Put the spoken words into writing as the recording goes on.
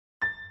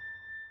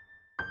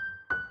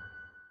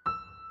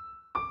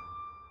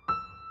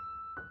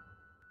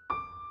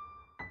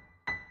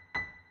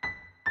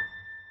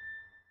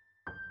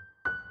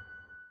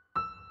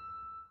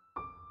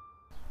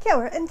Kia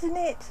ora,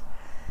 internet.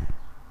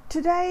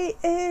 Today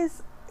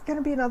is going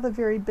to be another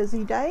very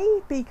busy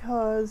day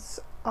because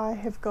I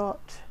have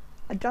got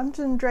a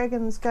Dungeons &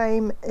 Dragons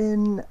game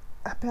in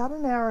about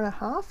an hour and a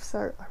half,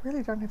 so I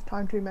really don't have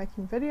time to be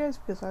making videos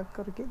because I've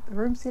got to get the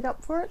room set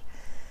up for it.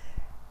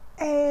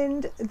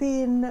 And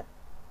then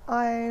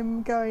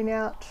I'm going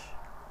out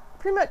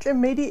pretty much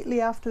immediately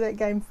after that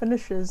game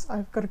finishes.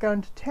 I've got to go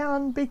into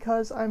town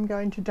because I'm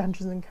going to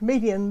Dungeons &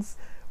 Comedians,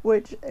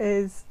 which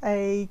is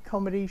a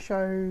comedy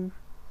show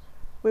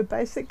where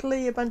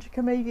basically a bunch of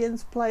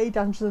comedians play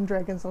Dungeons &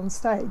 Dragons on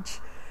stage.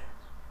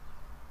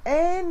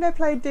 And I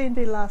played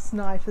D&D last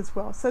night as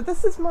well. So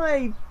this is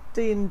my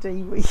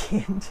D&D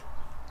weekend.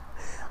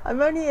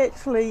 I'm only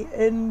actually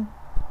in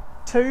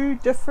 2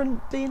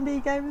 different D&D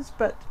games,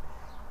 but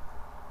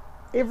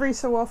every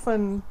so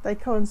often they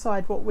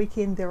coincide what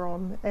weekend they're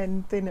on,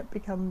 and then it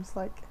becomes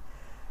like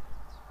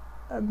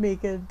a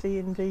mega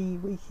D&D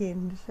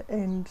weekend.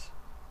 And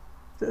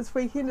this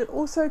weekend it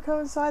also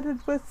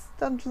coincided with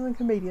Dungeons &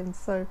 Comedians,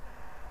 so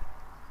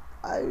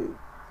I'm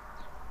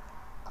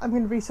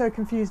going to be so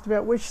confused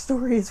about which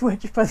story is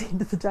which by the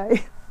end of the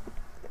day.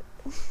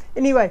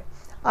 Anyway,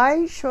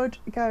 I should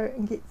go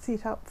and get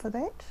set up for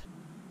that.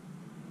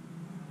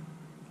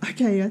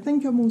 Okay, I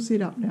think I'm all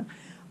set up now.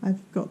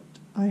 I've got,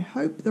 I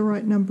hope, the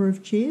right number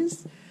of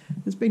chairs.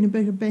 There's been a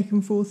bit of back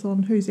and forth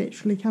on who's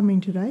actually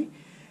coming today.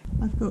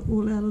 I've got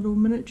all our little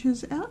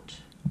miniatures out,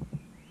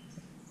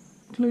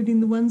 including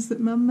the ones that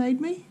Mum made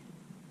me.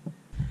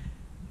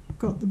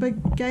 Got the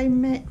big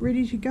game mat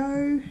ready to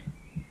go,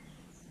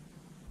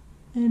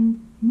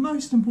 and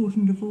most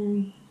important of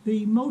all,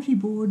 the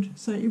multi-board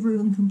so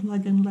everyone can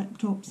plug in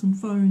laptops and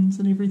phones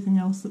and everything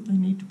else that they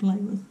need to play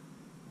with.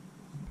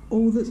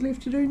 All that's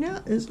left to do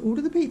now is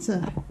order the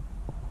pizza.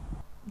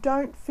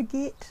 Don't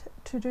forget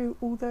to do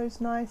all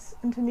those nice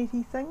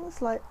internety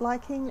things like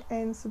liking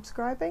and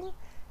subscribing,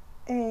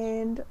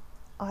 and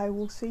I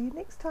will see you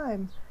next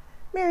time.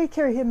 Mary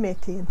Kerry here,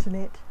 Meti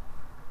Internet.